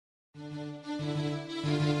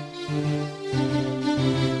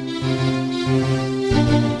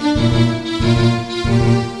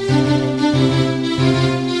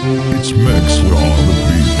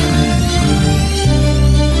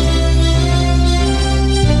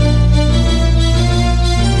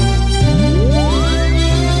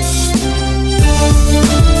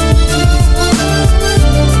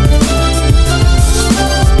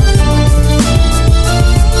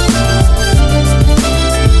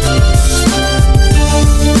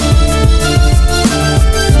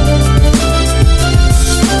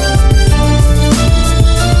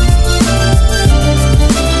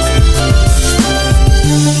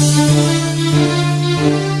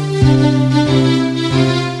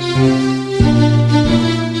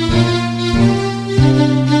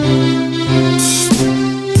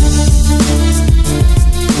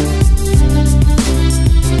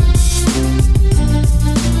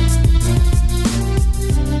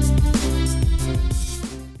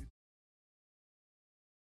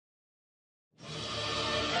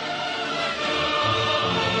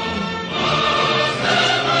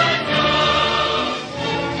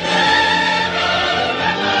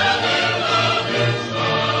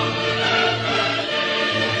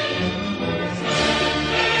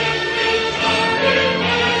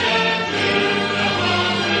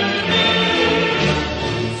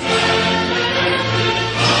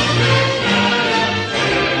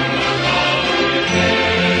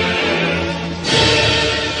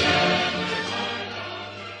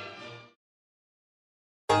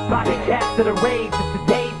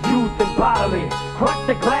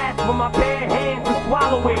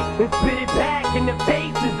and spit it back in the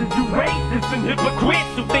faces of you racists and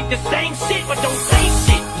hypocrites who think the same shit but don't say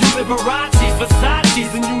shit. You Liberace's,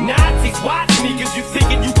 Versace's, and you Nazis. Watch me cause you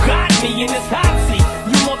thinking you got me in this hot seat.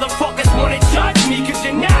 You motherfuckers wanna judge me cause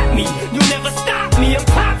you're not me. You'll never stop me, I'm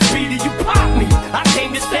pop speedy, you pop me. I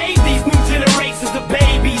came to save these new generations of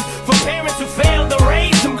babies from parents who failed to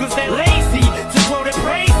raise them cause they're lazy. To grow to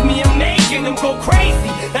praise me, I'm making them go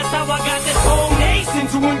crazy. That's how I got this whole nation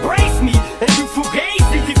to embrace me. And you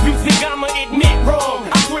fugazi if you think I'ma admit wrong.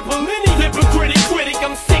 I cripple any hypocritic critic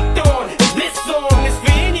I'm sicked on. And this song is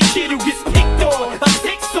for any kid who gets picked on. A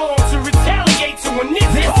sick song to retaliate to a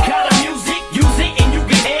nigga. This kind of music, use it and you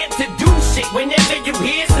get amped to do shit. Whenever you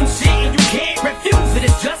hear some shit and you can't refuse it,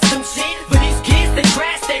 it's just some shit for these kids that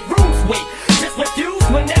trash their rooms with. Just refuse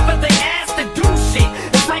whenever they ask to do shit.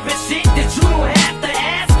 The type of shit that you don't have to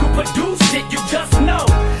ask who produced it, you just know.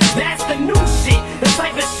 That's the new shit. The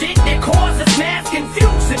type of shit that causes mass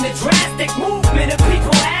confusion. The drastic movement of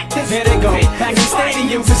people acting there they go, back in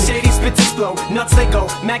stadiums and shady spit to blow. Nuts they go,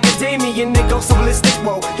 macadamian they go so ballistic,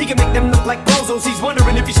 whoa. He can make them look like bozos, he's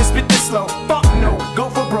wondering if he should spit this slow. Fuck no, go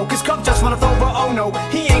for broke, his cup just runneth over, oh no.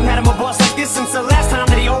 He ain't had him a boss like this since the last time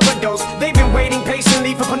that he overdosed. They've been waiting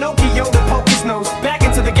patiently for Pinocchio to poke his nose back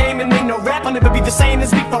into the game and they know rap will never be the same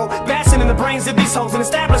as before. Bashing in the brains of these hoes and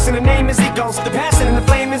establishing a name as he goes. The passion and the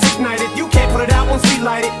flame is ignited, you can't put it out once we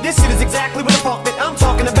light it. This shit is exactly what the fuck that I'm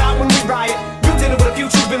talking about when we riot. You dealing with a few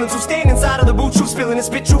true villains who stand inside of the boot you spilling and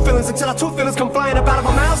spit true feelings until our true feelings come flying up out of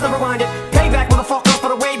our mouths. Never mind it, payback motherfucker for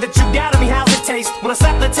the way that you doubted me. How's it taste when I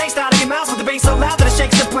slap the taste out of your mouth with the bass so loud that it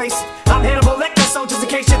shakes the place? I'm Hannibal Lecter, so just in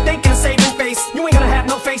case you're thinking of saving face, you ain't gonna have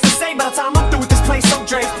no face to say by the time I'm through with this place. So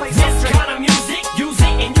Dre, this kind of music, use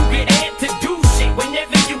it and you get amped to do shit.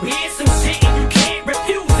 Whenever you hear some shit and you can't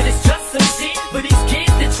refuse it, it's just some shit for these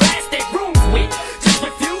kids that trash their rooms with. Just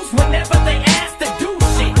refuse whenever they ask to do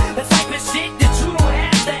shit. The type of shit that you don't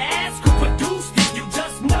have to ask who produced it, you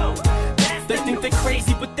just know. They think they're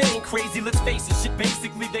crazy, but they ain't crazy, let's face it. Shit,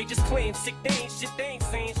 basically they just playing sick, they ain't shit, they ain't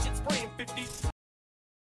saying shit, spraying 50.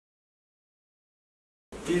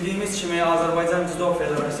 Bildiyimiz kimi Azərbaycan Cüdo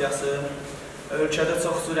Federasiyası ölkədə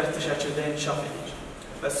çox sürətli şəkildə inkişaf edir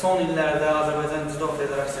və son illərdə Azərbaycan Cüdo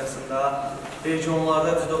Federasiyasında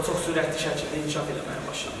regionlarda cüdo çox sürətli şəkildə inkişaf etməyə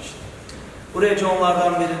başlamışdır. Bu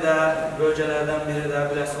regionlardan biri də, bölgələrdən biri də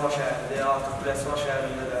Biləsuvar şəhəridir. Artıq Biləsuvar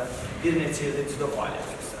şəhərində də bir neçə ildir cüdo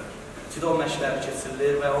fəaliyyət göstərir. Cüdo məşqləri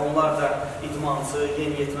keçirilir və onlar da idmançı,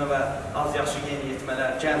 yeniyetmə və az yaşlı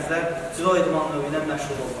yeniyetmələr, gənclər cüdo idman növü ilə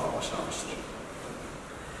məşğul olmağa başlamışdır.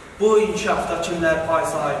 Bu inkişafda kimlər pay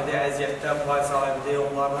sahibidir, əziyyətdə pay sahibidir,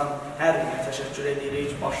 onlardan hər birinə təşəkkür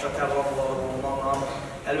edirik. Başda Tərlaboğlu olmaqla,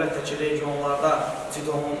 əlbəttə ki, regionlarda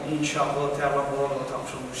cüdonun inkişafı Tərlaboğlu'na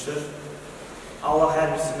tapşırılmışdır. Allah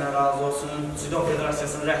hər birisindən razı olsun. Cüdo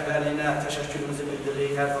Federasiyasının rəhbərliyinə təşəkkürümüzü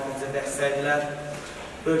bildiririk, hər zaman bizə dəstəkdilər.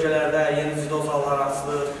 Bölgələrdə yeni cüdo zalları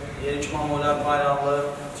açılır, yeni kimonolar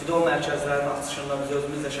paylanılır, cüdo mərkəzlərinin açışında biz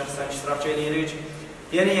özümüz də şəxsən iştirak edirik.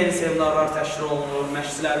 Yeni seminarlar təşkil olunur,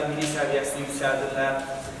 məşqçilərin bilik səviyyəsini yüksəldirlər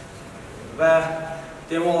və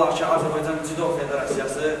demək olar ki, Azərbaycan Cüdo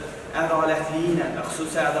Federasiyası ədalətliyi ilə də,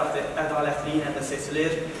 xüsusi ədalətliyi ilə də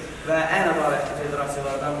seçilir və ən ədalətli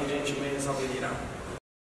federasiyalardan biri kimi hesab edirəm.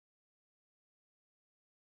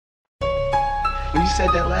 When you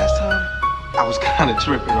said that last time, I was kind of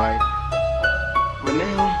tripping, right? But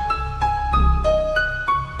now,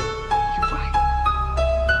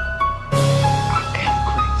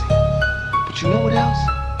 you know what else?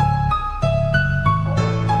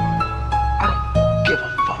 I don't give a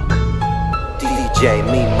fuck. DJ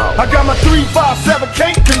Mimo. I got my 357,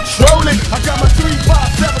 can't control it. I got my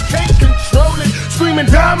 357, can't control it. Screaming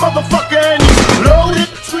down, motherfucker, and he's loaded.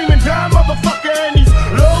 Screaming down, motherfucker, and he's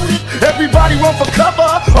loaded. Everybody run for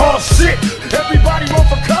cover. Oh shit. Everybody run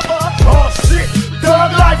for cover. Oh shit.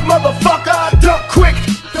 Thug life, motherfucker. Duck quick.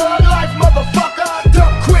 Thug life, motherfucker.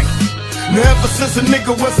 Duck quick. Never since a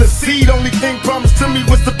nigga was a seed, only thing promised to me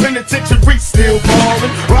was the penitentiary. Still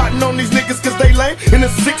ballin', rotting on these niggas cause they lame. In a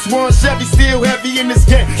 6-1 Chevy, still heavy in this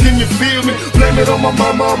game. Can you feel me? Blame it on my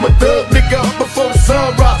mama, I'm a thug nigga up before the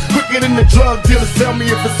sun rise. Quicker than the drug dealers, tell me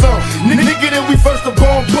if it's on. Nigga that we first of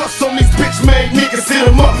all bust on these bitch-made niggas, hit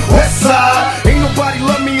them up. West side, ain't nobody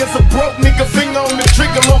love me as a broke nigga. Finger on the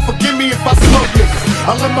trigger, Lord forgive me if I smoke niggas.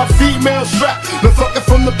 I let my female strap, the fucking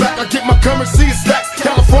from the back. I get my currency in stacks.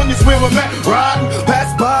 California's where I'm at, riding, pass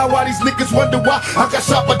by while these niggas wonder why I got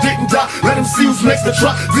shot but didn't die. Let them see who's next to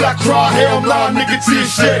try. Did I cry? Hell nah, nigga, tears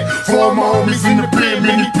shed. For all my homies in the pen,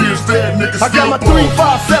 many peers dead, niggas. I got my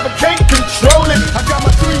 357, can't control it. I got my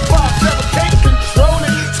 357, can't control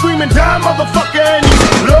it. Screaming down, motherfucker, and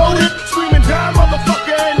he's loaded. Screaming down,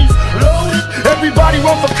 motherfucker, and he's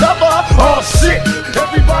want for cover. Oh shit,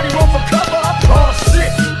 everybody want for cover. Oh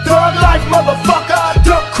shit, thug life, motherfucker.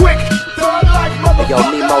 Duck quick, thug life, motherfucker.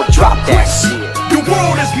 Yo, Nemo, drop that shit. The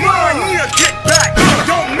world is mine, yeah, get back.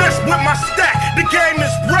 Don't mess with my stack, the game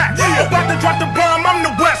is rap. About to drop the bomb, I'm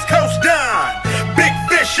the West Coast Don. Big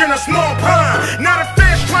fish in a small pond. Not a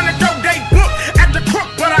fish trying to throw they book at the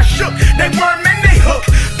crook, but I shook. They worm and they hook.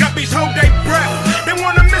 Guppies hold they breath. They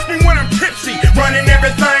wanna miss me when I'm tipsy. Running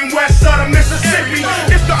everything west side of Mississippi.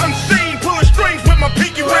 It's the unseen, pulling strings with my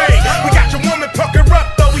pinky ring. We got your woman pucker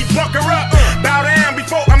up, though we buck her up. Bow down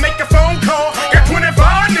before I make a phone call. Got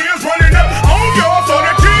 25 niggas running up on your for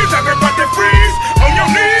the keys. Everybody freeze on your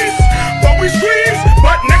knees. But we squeeze,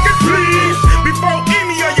 but naked please. Before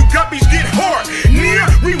any of you guppies get hard. Near,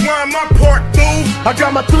 rewind my part, boo. I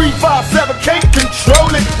got my 357, can't control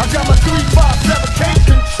it. I got my 357, can't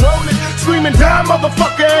control it. Screaming down,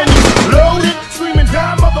 motherfucker, and he's loaded. Screaming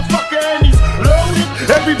down, motherfucker, and he's loaded.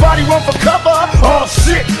 Everybody want for cover. Oh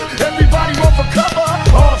shit, everybody want for cover.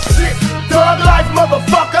 Oh shit, thug life,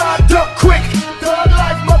 motherfucker. Duck quick, thug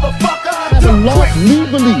life, motherfucker. Duck quick.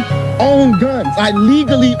 Legally own guns. I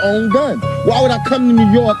legally own guns. Why would I come to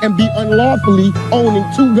New York and be unlawfully owning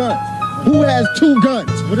 2 guns? Who has 2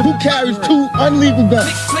 guns? Who carries 2 unlegal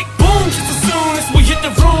guns? Click, click, boom, just as soon as we hit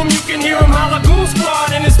the room, you can hear him holla goon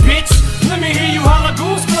squad in this bitch. Let me hear you holla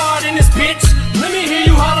goon squad in this bitch. Let me hear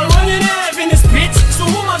you holla running Ave in this bitch. So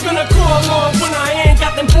who am I gonna call on when I ain't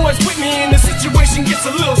got them boys with me and the situation gets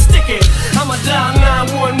a little sticky? I'ma dial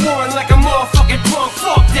 911 like a motherfucking drunk.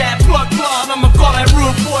 Fuck that, plug, I'ma call that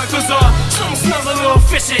rude boy cause something smells a little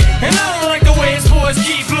fishy. And I don't like the way his boys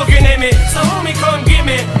keep looking at me. So homie, come get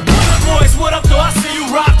me. Boys, what up though? I see you,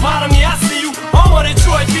 rock bottom, yeah I see you. All my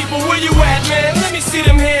Detroit people, where you at, man? Let me see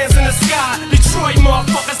them hands in the sky. Detroit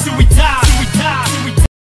motherfuckers, till we die, till we die, till we die.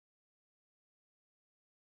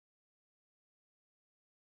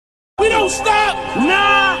 We don't stop!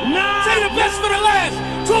 Nah! Say the best for the last!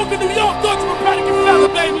 Talk to New York, thought you were Predicate fella,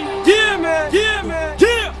 baby! Yeah, man! Yeah, man!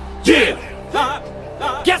 Yeah!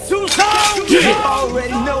 Guess who's home? You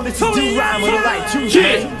already know that you do rhyme with a right to.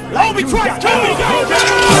 Oh, we try to go!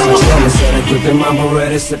 I'm a drama setter, gripping my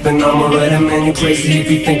Beretta, sipping on Beretta. Man, you crazy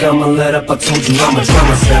if you think I'ma let up. I told you I'm a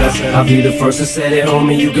drama setter. I'll be the first to set it,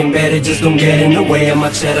 homie. You can bet it, just don't get in the way of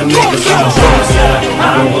my cheddar. Niggas, I'm a drama setter. I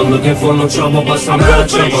don't go looking for no trouble, but somehow the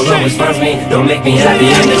trouble always finds me. Don't make me happy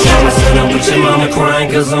in the drama center with your mama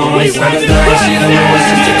crying, cause only son is dying. She don't know it's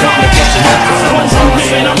just your karma catching up, cause I'm a drama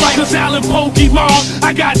setter. I'm like a Allen Pokemon.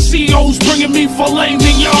 I got COs bringing me filet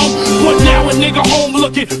mignon. But now a nigga home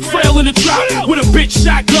looking frail in the trap with a bitch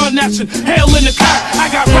shotgun that's an hell in the cop. I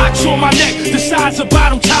got rocks on my neck the size of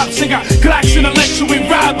bottom tops. I got Glocks in the lecture, we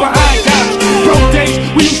ride behind cops. Broke days,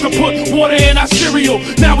 we used to put water in our cereal.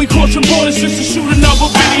 Now we crossing borders just to shoot another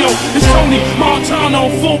video. It's Tony Montana,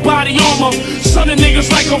 full body armor. Son of niggas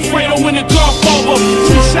like Alfredo in the Gulf over.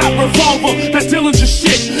 2-shot revolver, that Dillinger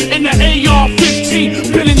shit. In the AR-15,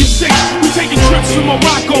 billion your 6. We taking trips to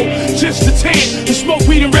Morocco just to tan and smoke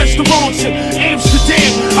weed in restaurants in Amsterdam.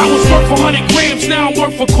 I was worth 100 grams, now I'm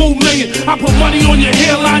worth a cool million. I put money on your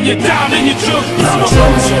hairline, your dime, and your jug. I'm a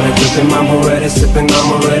drama setter, gripping my Beretta, sipping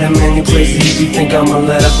on Beretta. Man, you crazy if you think I'ma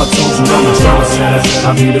let up. I told you I'm a drama setter.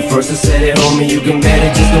 I'll be the first to set it, homie. You can bet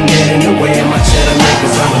it, just don't get in the way of my cheddar, man,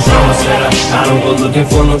 cause I'm a drama setter. I don't go looking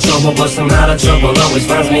for no trouble, but somehow the trouble always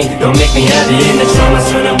finds me. Don't make me happy in the trauma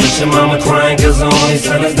center with your mama crying, cause the only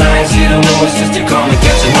son is dying. She don't know it's just your karma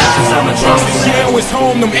catching up, cause I'm a drama setter. Yeah, it's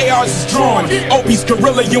home, them ARs is drawn. Opie's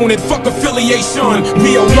guerrilla unit, fuck affiliation.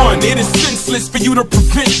 We are one, it is senseless for you to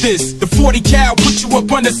prevent this. The 40 cal put you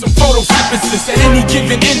up under some photosynthesis. At any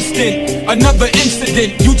given instant, another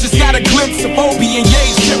incident. You just got a glimpse of Obie and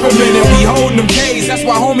Ye's temperament, and we holding them K's. That's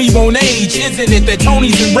why homie won't age, isn't it? That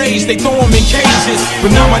Tony's enraged, they throw him in cages.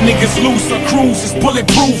 But now my niggas loose, our cruise is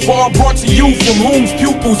bulletproof. All brought to you from whom's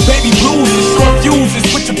pupils, baby blues and short fuses.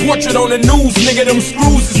 Put your portrait on the news, nigga, them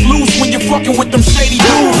screws is loose when you're fucking with them shady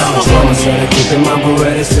dudes. I'm a drama setter, gripping my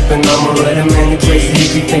Beretta, sipping on Beretta. Man, you crazy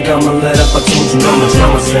if you think I'ma let up. I told you I'm a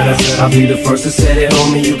drama setter. I'll be the first to set it,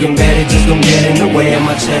 homie. You can bet it, just don't get in the way of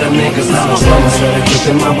my cheddar, man, cause I'm a drama setter.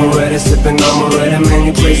 Gripping my Beretta, sipping on Beretta. Man,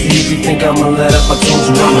 you crazy if you think I'ma let up. I told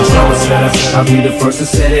you I'm a drama setter. I'll be the first to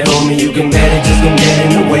set it, homie. You can bet it, just don't get in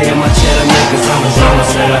the way of my cheddar, man, cause I'm a drama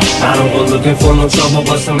setter. I don't go looking for no trouble,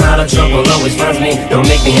 but somehow the trouble always finds me. Don't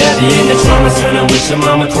make me happy in the trauma center with your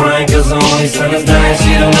mama crying, cause the only son is dying.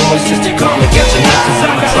 She don't know it's just your karma catching up, cause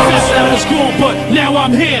I'm a drama Fast I was gone, but now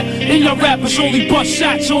I'm here. And your rappers only bust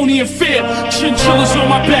shots, only in fear. Chinchillas on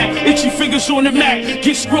my back, itchy fingers on the Mac.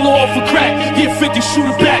 Get Skrilla off a crack, get 50, shoot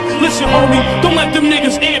it back. Listen, homie, don't let them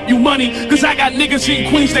niggas amp you money. Cause I got niggas in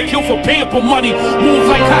Queens that kill for pamper money. Move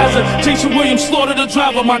like Kaiser, Jason Williams, slaughter the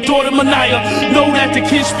driver. My daughter Manaya, know that the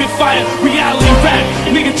kids spit fire. Reality rap,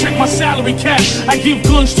 nigga check my salary cap. I give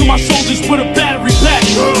guns to my soldiers, put a battery back.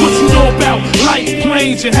 What you know about light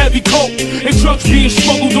planes and heavy coke and drugs being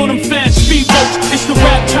smuggled on them fast speedboats? It's the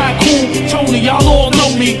rap tycoon, Tony, y'all all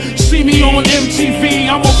know me. See me on MTV,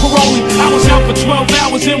 I'm on parole. I was out for 12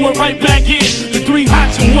 hours and we're right back in. The 3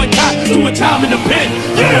 hots and 1 cot, doing time in the pen.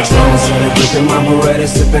 Yeah, I'm trying to grip my Beretta,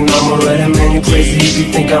 sipping on Beretta. Man, you crazy if you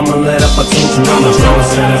think I'ma let up. I told you I'm a drama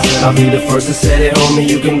setter. I'll be the first to set it, homie.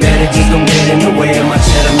 You can bet it, just don't get in the way of my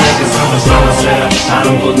cheddar, man, cause I'm a drama setter. I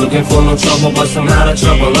don't go looking for no trouble, but somehow the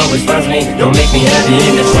trouble always finds me. Don't make me happy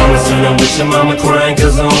in the trauma center. With your mama crying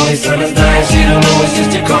cause her only son is dying. She don't know it's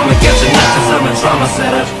just your karma catching up, cause I'm a trauma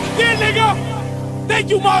setter. Yeah, nigga! Thank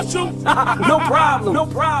you, Marshall! No problem, no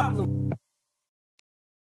problem.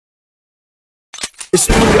 It's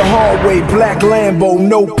through the hallway, black Lambo,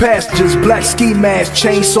 no passengers, black ski mask,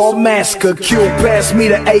 chainsaw massacre, kill past me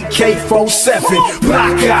the AK-47,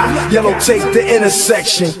 black eye, yellow tape the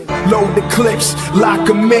intersection, load the clips, lock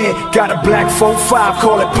 'em in, got a black 4-5,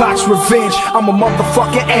 call it Pac's Revenge, I'm a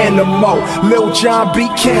motherfucking animal, Lil John B.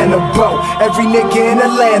 Cannibal, every nigga in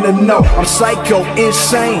Atlanta know, I'm psycho,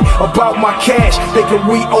 insane, about my cash, they can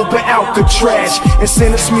reopen Alcatraz, and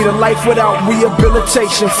sentence me to life without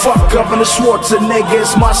rehabilitation, fuck Governor Schwarzenegger.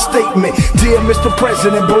 It's my statement, dear Mr.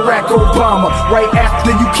 President Barack Obama. Right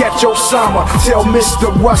after you catch Osama, tell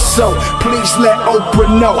Mr. Russell, please let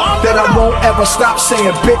Oprah know that I won't ever stop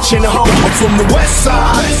saying bitch and hoe. I'm from the West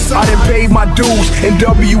Side, I done paid my dues, and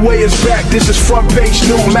WA is back. This is front page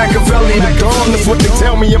news. Machiavelli the gun, that's what they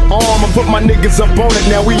tell me I'm on. I put my niggas up on it.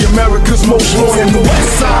 Now we America's most wanted. The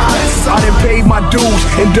West Side, I done paid my dues,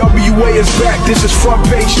 and WA is back. This is front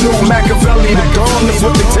page news. Machiavelli the gun, that's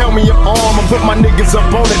what they tell me I'm on. I put my niggas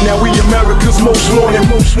up on it, now we America's most wanted.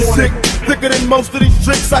 Sick, thicker than most of these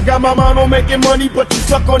tricks. I got my mind on making money, but you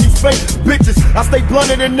suck on these fake bitches. I stay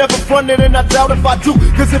blunted and never fronted, and I doubt if I do,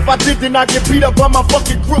 cause if I did, then I get beat up by my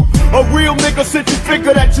fucking crew. A real nigga since you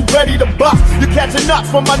figure that you ready to box. You catching knots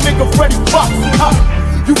from my nigga Freddie Fox.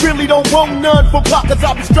 You really don't want none from pop, cause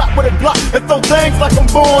I'll be strapped with a Glock and throw things like I'm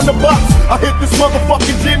born to box. I hit this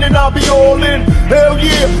motherfucking gin and I'll be all in. Hell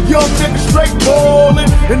yeah, young nigga straight ballin'.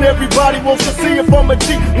 And everybody wants to see if I'm a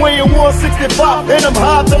G, weighing 165, and I'm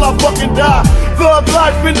high till I fucking die. Thug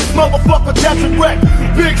life in this motherfucker, catch a wreck.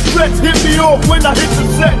 Big stretch hit me off when I hit the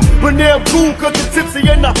set. But now I'm cool cause I'm tipsy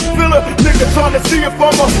and I feel a nigga trying to see if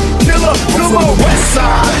I'm a killer. Come on, West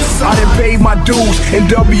Side, I done paid my dues, and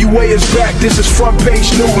WA is back. This is front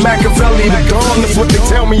page news. Machiavelli the gun, that's what they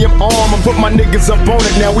tell me I'm on. I put my niggas up on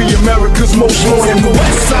it, now we America's most wanted. The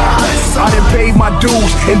West Side, I done paid my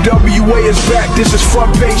dues, and WA is back. This is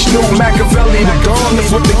front page news. Machiavelli the gun,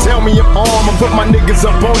 that's what they tell me I'm on. I put my niggas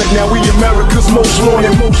up on it, now we America's most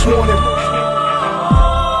wanted. Most wanted.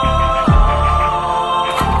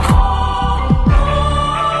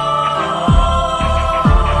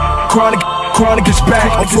 Chronic is back,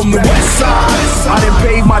 I'm from the West Side. I done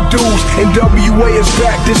paid my dues, and WA is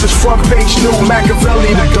back. This is front page news.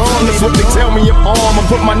 Machiavelli the gun, that's what they tell me I'm on. I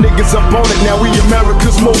put my niggas up on it, now we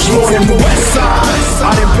America's most wanted. The West Side,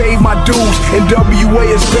 I done paid my dues, and WA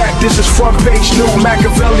is back. This is front page news.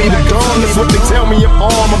 Machiavelli the gun, that's what they tell me I'm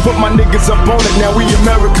on. I put my niggas up on it, now we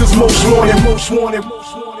America's most wanted. Most wanted.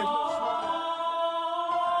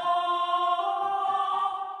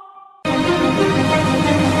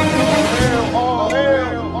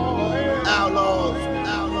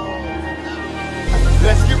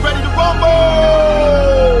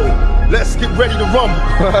 Let's get ready to rumble.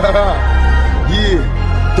 Yeah,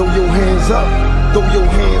 throw your hands up, throw your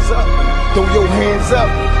hands up, throw your hands up.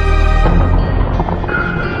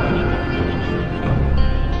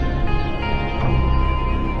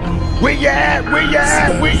 Where you at? Where you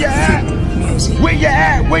at? Where you at? Where you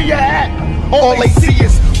at? Where you at? All they see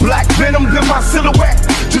is black venom in my silhouette.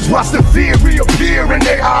 Just watch the fear reappear in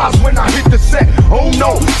their eyes when I hit the set. Oh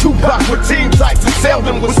no, Tupac with team types and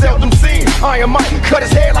seldom seen. Iron Mike cut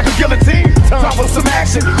his hair like a guillotine. Time for some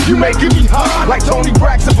action, you may give me high like Tony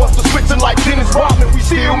Braxton, buster switching like Dennis Rodman. We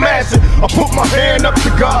still mashing. I put my hand up to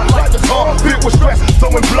God like the car filled with stress,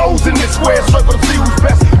 throwing blows in this square circle to see who's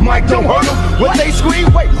best. Mike don't hurt them. What they scream?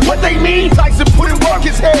 Wait, what they mean? Tyson put in work,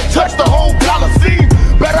 his head touched the whole Coliseum.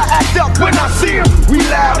 Better act up when I see him. We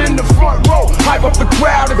loud in the front row, hype up the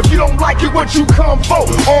crowd. If you don't like it, what you come for?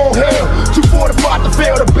 All hell, too fortified to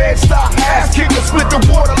fail. The bed stop, ass kicker, split the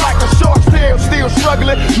water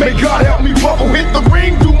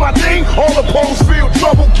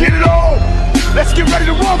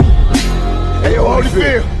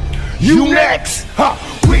Holyfield, you next. Huh.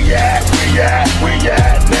 We at now. We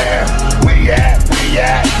at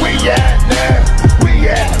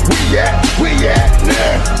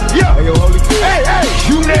now. Yo, yo, Holyfield. Hey,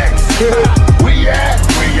 you next. We at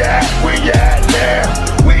now. We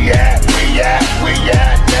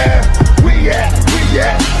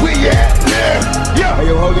at now. Yo,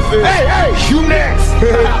 yo, Holyfield. Hey, you next.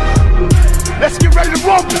 Let's get ready to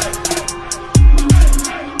rumble.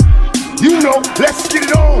 You know, let's get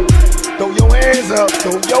it on. Throw your hands up,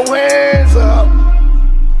 throw your hands up.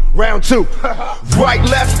 Round two. Right,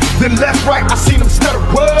 left, then left, right. I seen him stutter.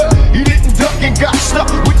 What? He didn't duck and got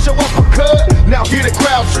stuck with your uppercut. Now hear the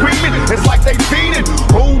crowd screaming. It's like they feeding.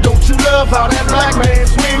 Oh, don't you love how that black man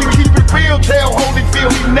swinging? Keep it real, tell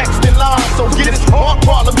Holyfield he next in line. So get his heart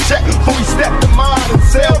problem check before he step to mine and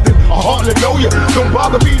sell them. I hardly know you. Don't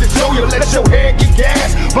bother me to show you. Let your head get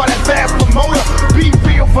gas by that fast promoter. Be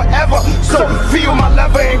real forever. So feel my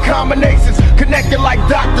lever in combinations. Connected like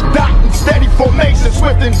Dr. Dot in steady formation.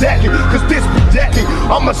 Swift and deadly, cause this be deadly.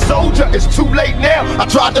 I'm a soldier, it's too late now. I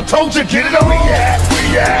tried to told you, get it on. We at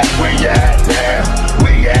now.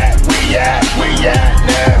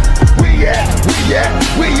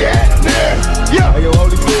 We at now. Yo, yo,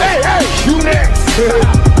 Holyfield. Hey, you next.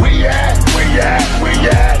 We at now. We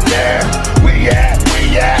at now.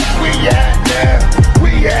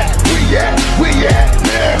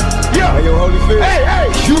 Yo, yo, Holyfield. Hey,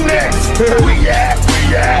 you next. We at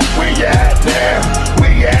now.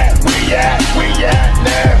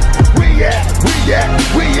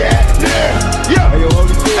 Yo, yo,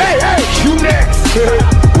 Holyfield. Hey, you next.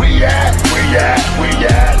 We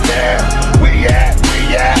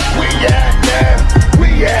at now.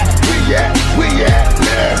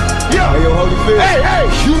 Yo, yo, Holyfield. Hey,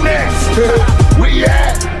 you next. We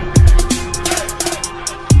at.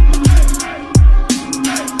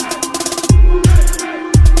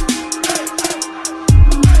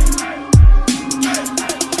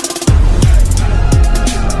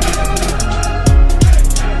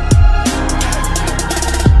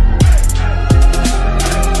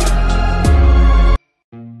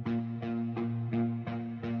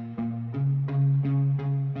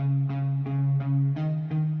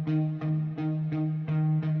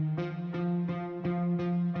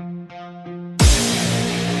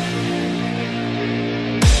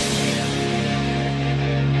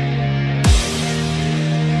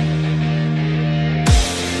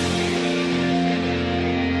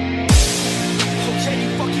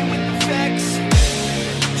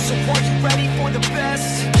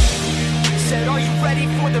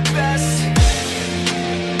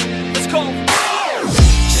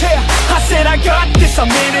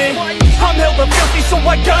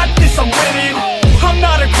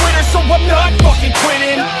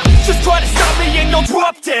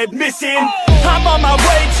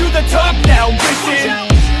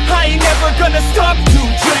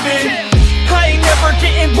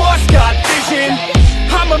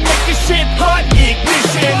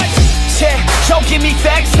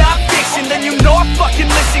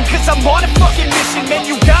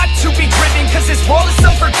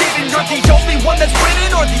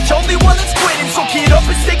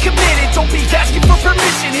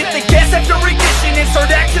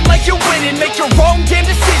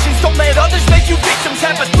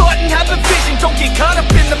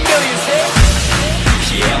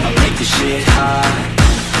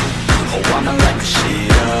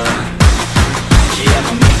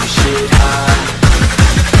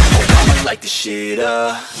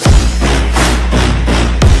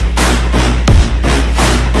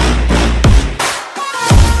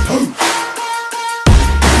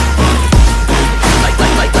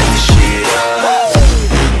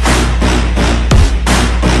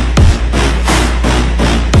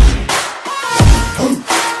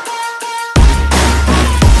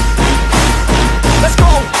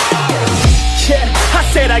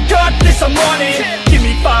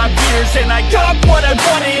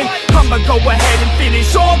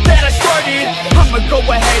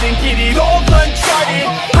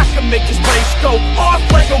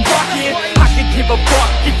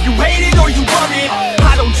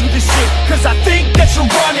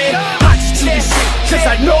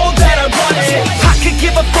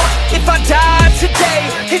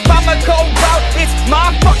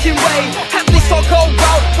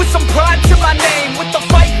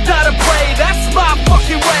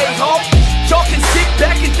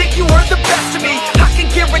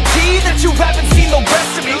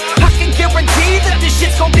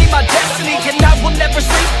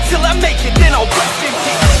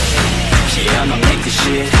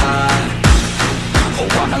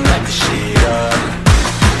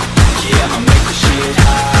 Yeah, I'ma make the shit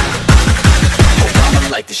hot. Oh, I'ma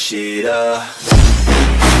light the shit up.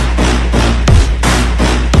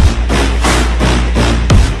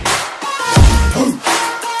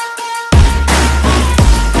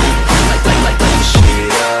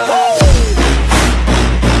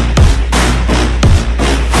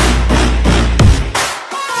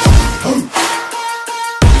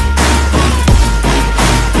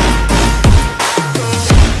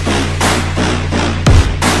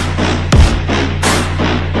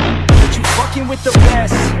 With the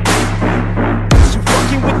best, you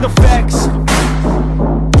fucking with the facts.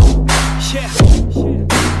 Yeah,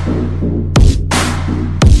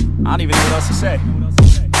 I don't even know what else to say.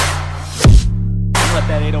 Let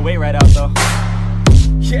that 808 right out though.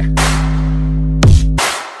 Yeah.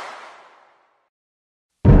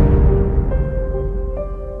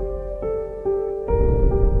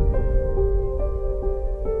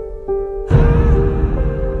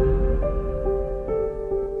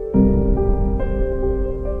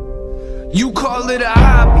 You call it a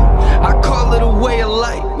hobby, I call it a way of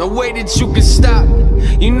life. No way that you can stop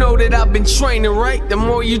me. You know that I've been training, right? The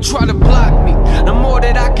more you try to block me, the more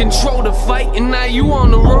that I control the fight. And now you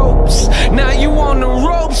on the ropes, now you on the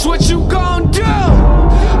ropes. What you gon' do?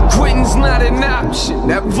 Quitting's not an option.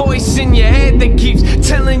 That voice in your head that keeps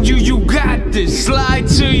telling you you got this lied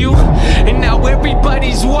to you, and now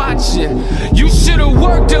everybody's watching. You should've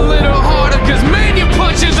worked a little harder, cause man, your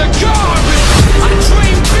punches are garbage. I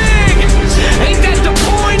dream big, ain't that the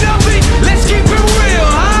point of it? Let's keep it real,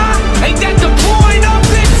 huh? Ain't that the point of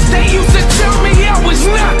it? They used to tell me I was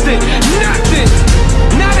nothing, nothing.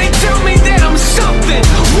 Now they tell me that I'm something.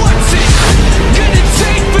 What's it gonna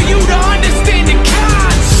take for you to understand the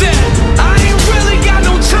concept? I ain't really got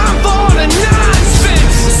no time for all the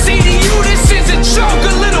nonsense. See to you this is a joke,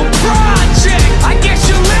 a little project. I guess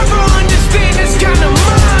you'll never understand this kind of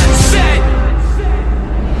mindset.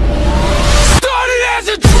 Started as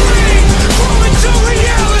a dream, grew into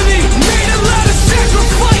reality. Made a lot of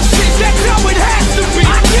sacrifices, that's how it has to be.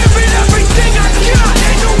 I give it everything I got,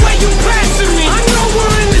 ain't no way you passing me. I know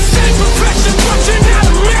we're in the same profession, but you're not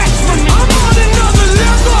a match for me. I'm on another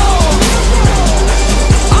level,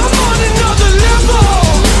 I'm on another level.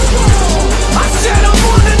 I said I'm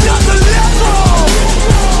on another level,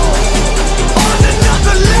 on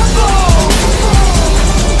another level.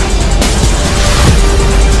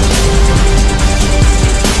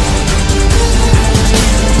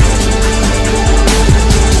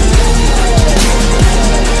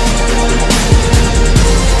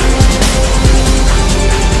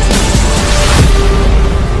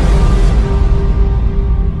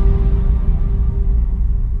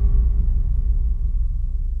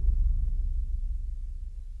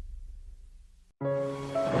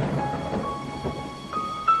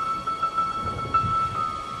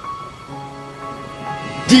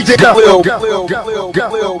 DJ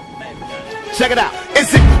Will. Check it out.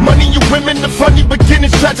 Is it money, you women, the funny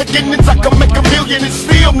beginnings, tragic endings? I can make a million and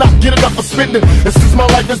still not get enough for spending. And since my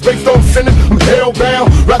life is based on sinning, I'm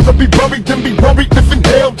hellbound. Rather be buried than be worried if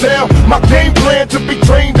inhaled down. My game plan to be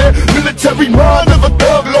trained in military mind of a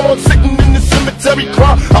thug lord sitting in the cemetery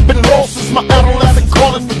crying. I've been lost since my adolescent,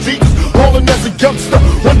 calling for Jesus, hauling as a youngster,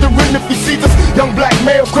 wondering if he sees us. Young black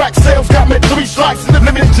male, crack sales, got me 3 strikes in the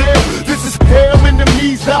limit jail. This is hell in the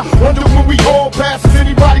knees now. Wonder when we all pass. Is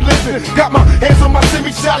anybody listening? Got my hands on my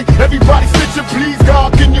semi-shotty. Everybody stitching, please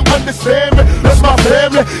God, can you understand me? That's my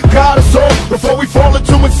family, God is all. Before we fall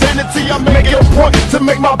into insanity, I make it a point to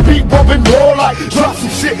make my beat bump and roll like drop some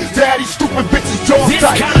shit. Daddy, stupid bitches, jaws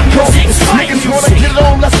tight. Niggas wanna get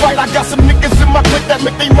on, that's right. I got some niggas in my clique that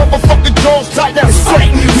make they motherfucking jaws tight. That's right.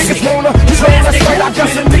 Niggas wanna get on, that's right. I got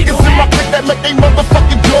some niggas in my clique that make they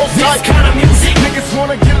motherfucking jaws tight. Niggas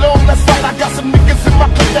wanna get on, that's right. I got some niggas in my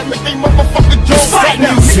clique that make they motherfucking jaws tight.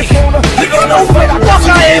 Niggas wanna get on, that's right. I got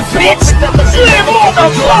some niggas in my clique that make they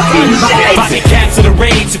motherfucking jaws tight. Body capture the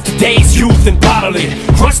rage of today's youth and bottle it.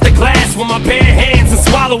 Crush the glass with my bare hands and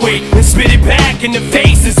swallow it, and spit it back in the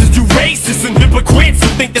faces of you racists and hypocrites who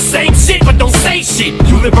think the same shit but don't say shit.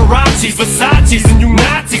 You Liberace's, Versace's, and you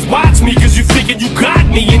Nazis. Watch me cause you thinking you got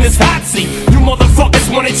me in this hot seat. You motherfuckers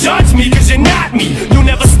wanna judge me cause you're not me. You'll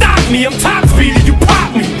never stop me, I'm top speed and you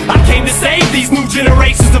pop me. I came to save these new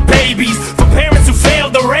generations of babies from parents who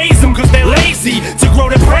failed to raise them cause they're lazy. To grow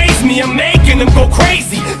to praise me, I'm making them go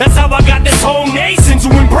crazy. That's how I got this whole nation to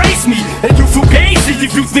embrace me. And you fugazi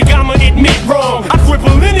if you think I'ma admit wrong. I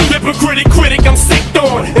cripple any hypocritic critic I'm sicked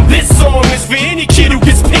on. And this song is for any kid who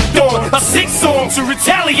gets picked on. A sick song to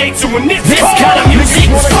retaliate to, and this kind of music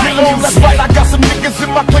is fight music. That's right, I got some niggas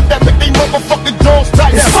in my clique that make they motherfucking jaws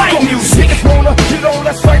tight. It's fight music. Niggas wanna get on,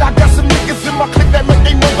 that's right, I got some niggas in my clique that make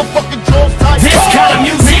they motherfucking jaws tight.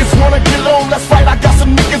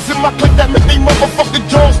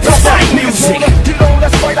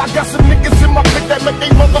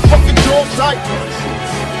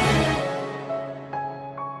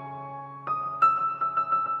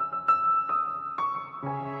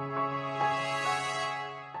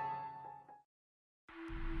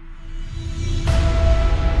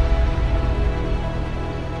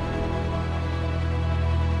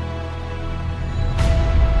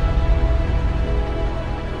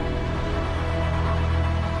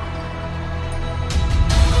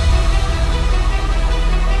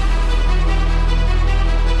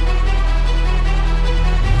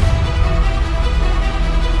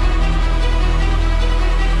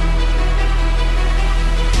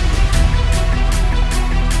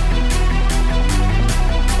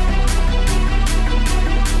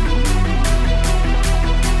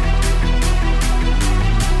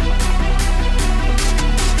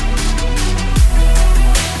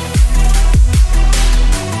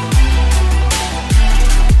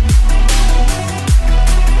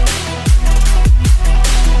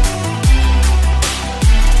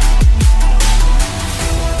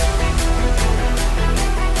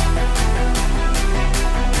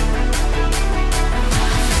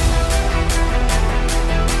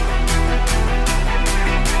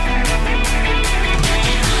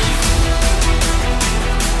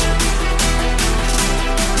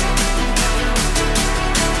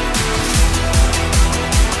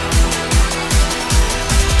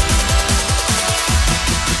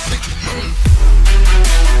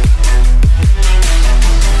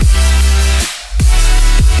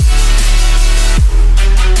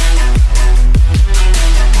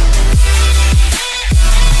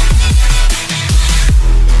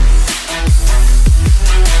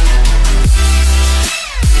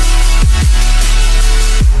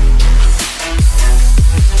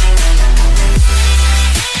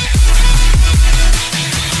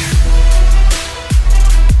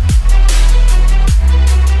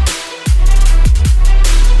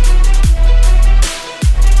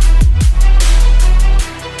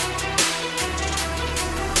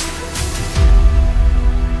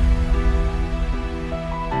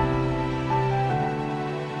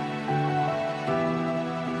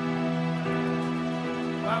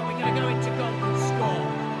 to golden score.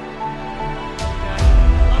 Okay,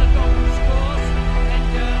 a lot of golden scores, and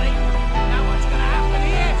now what's going to happen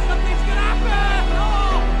here? Something's going to happen!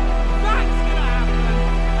 Oh, that's going to happen!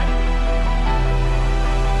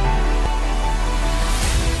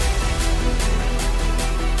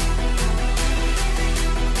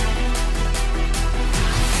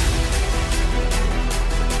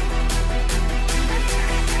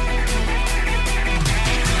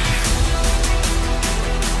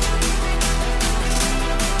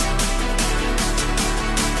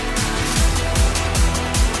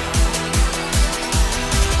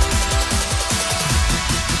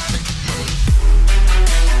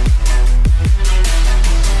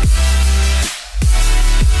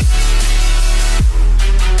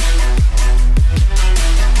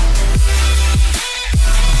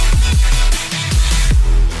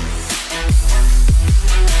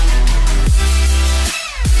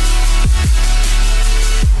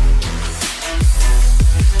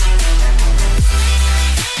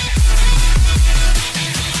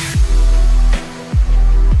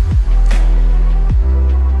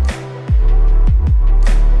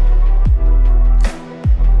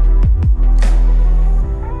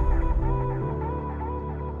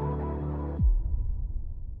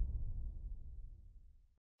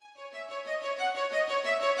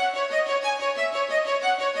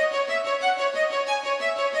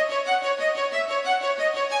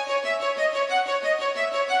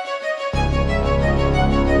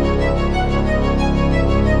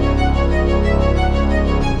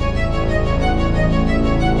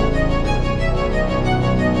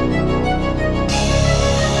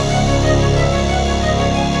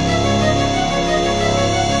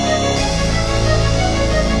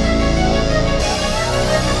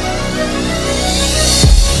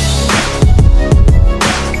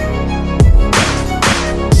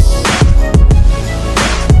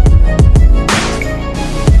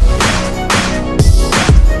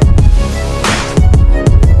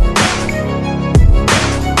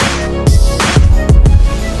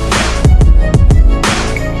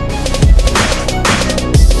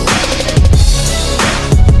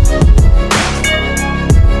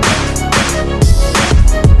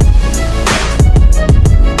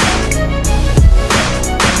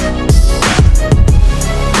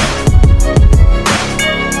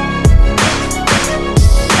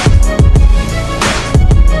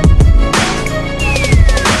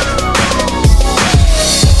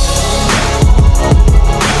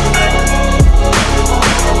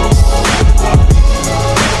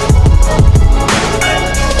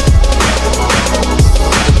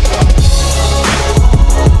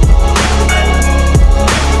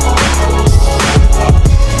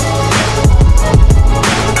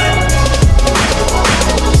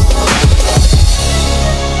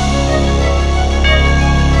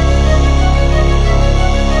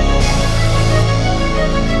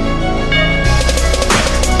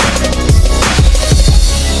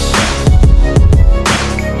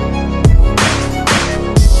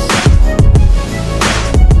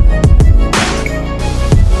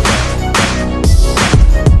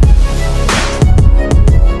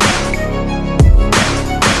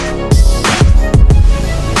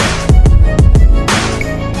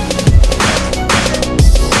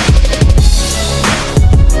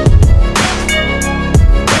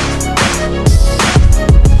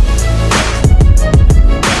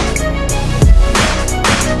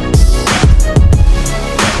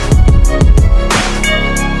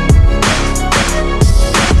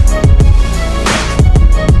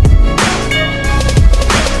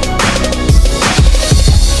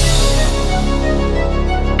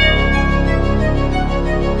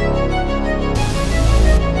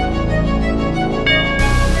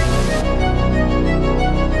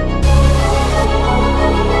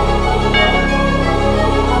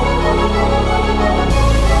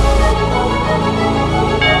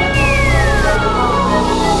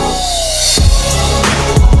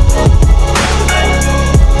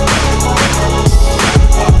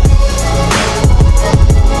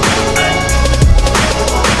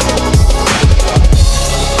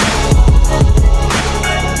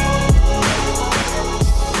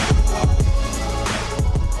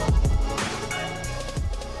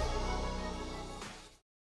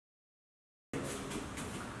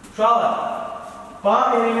 Uşaqlar,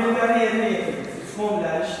 bana elementləri yerinə yetirdiniz,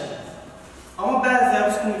 kombiləri işlədiniz. Amma bəziləri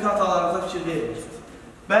biz kommunikatalarımıza fikir verirsiniz.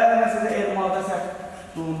 Bəziləri sizə elmada səhv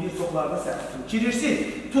tutduğun, bir çoxlarda səhv tutduğun. Girirsiniz,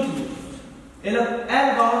 tutmuyorsunuz. Elə əl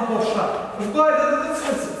qalın boşlar. Bu qaydada da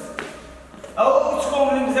çıxırsınız. O 3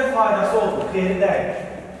 kombinin bizə faydası oldu, xeyri deyil.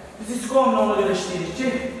 Biz 3 kombini ona görə işləyirik ki,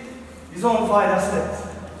 bizə onun faydası verir.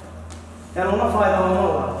 Yəni ona faydalanma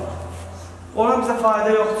olar. Ona bizə fayda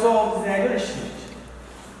yoxdursa, o biz nəyə görə işləyirik?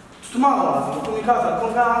 Tutmaq lazımdır, kommunikator.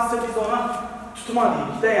 Kommunikator hansısa biz ona tutma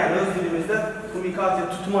deyirik də, yəni öz dilimizdə kommunikator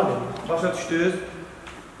tutma deyirik. Başa düşdünüz?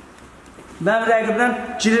 Mən rəqibdən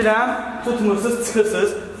girirəm, tutmursunuz,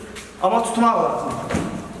 çıxırsınız. Amma tutmaq lazımdır.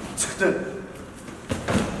 Çıxdım.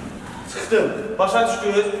 Çıxdım. Başa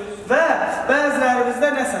düşdünüz? Və bəzilərimizdə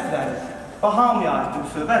nə səhvlərir? Hamıya aiddir bu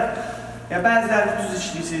söhbət. Bəziləri düz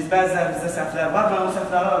işləyirsiniz, bəzilərimizdə səhvlər var. Mən o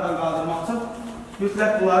səhvləri aradan qaldırmaq üçün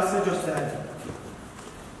mütləq bunları sizə göstərirəm.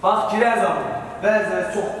 Bax, girər zaman bəziləri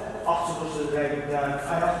çox açılırsınız rəqibdən,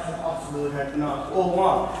 ayaq çox açılır, həddini açılır.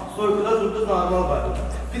 Olmaz. Soyuqda durduq, normal var.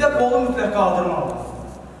 Bir də qolu mütləq qaldırmaq lazım.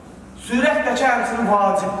 Sürətdəki həmçinin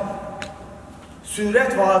vacibdir.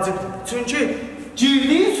 Sürət vacibdir. Çünki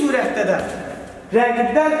girdiyin sürətdə də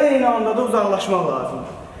rəqibdən eyni anda da uzaqlaşmaq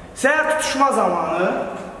lazımdır. Səhər tutuşma zamanı,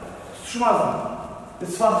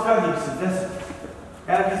 isfatka deyirsiniz,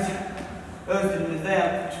 yəni biz öz dilimizdə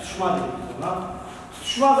tutuşma deyirsiniz buna.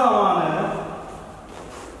 Tutuşma zamanı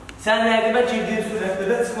sən rəqibə girdiyin sürətdə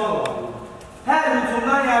də çıxmaq lazımdır. Hər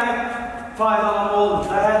hücumdan yəni faydalanma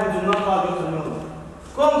olmur, hər hücumdan fayda götürmə olmur.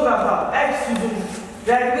 Kontrata, əks hücum,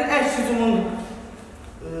 rəqibin əks hücumun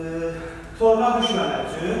soruna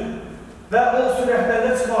düşməmək üçün və o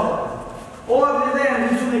sürətlərdə çıxmaq lazımdır. Ola bilir də, yəni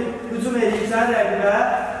hücum edirsən rəqibə,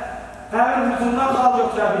 həmin hücumdan xal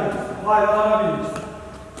götürə bilirsin, faydalana bilirsin.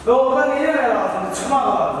 Və orada nə eləmək lazımdır? Çıxmaq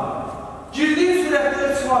lazımdır. Girdiyin sürətdə də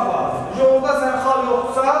çıxmaq lazımdır. Orada sən xal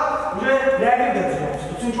yoxdursa, rəqib də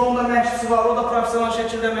yoxdur. Çünki onda məşqçi var, o da profesional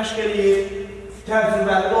şəkildə məşq eləyir.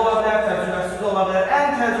 Təcrübəli ola bilər, təcrübəsiz ola bilər.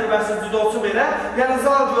 Ən təcrübəsiz cüdoçu belə, yəni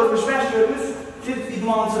zal görmüş, məşq görmüş bir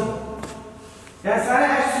idmancıdır. Yəni səni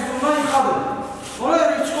əks hücumdan yıxadır. Ona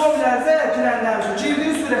görə çıxo bilərsə, girənləmişim.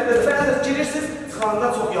 Girdiyin sürətdə də, bəzən girirsiniz, çıxanda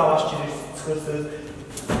çox yavaş çıxırsınız.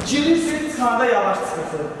 Girirsiniz, çıxanda yavaş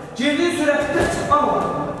çıxırsınız. Girdiyin sürətdə çıxmaq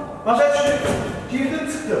lazımdır. Başa düşdünüz? Girdim,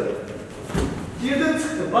 çıxdım. Girdim,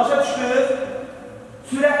 çıxdım. Başa düşdünüz?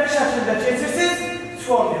 Sürətli şəkildə keçirsiniz,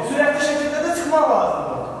 çıxolmuyor. Sürətli şəkildə də çıxmaq lazımdır.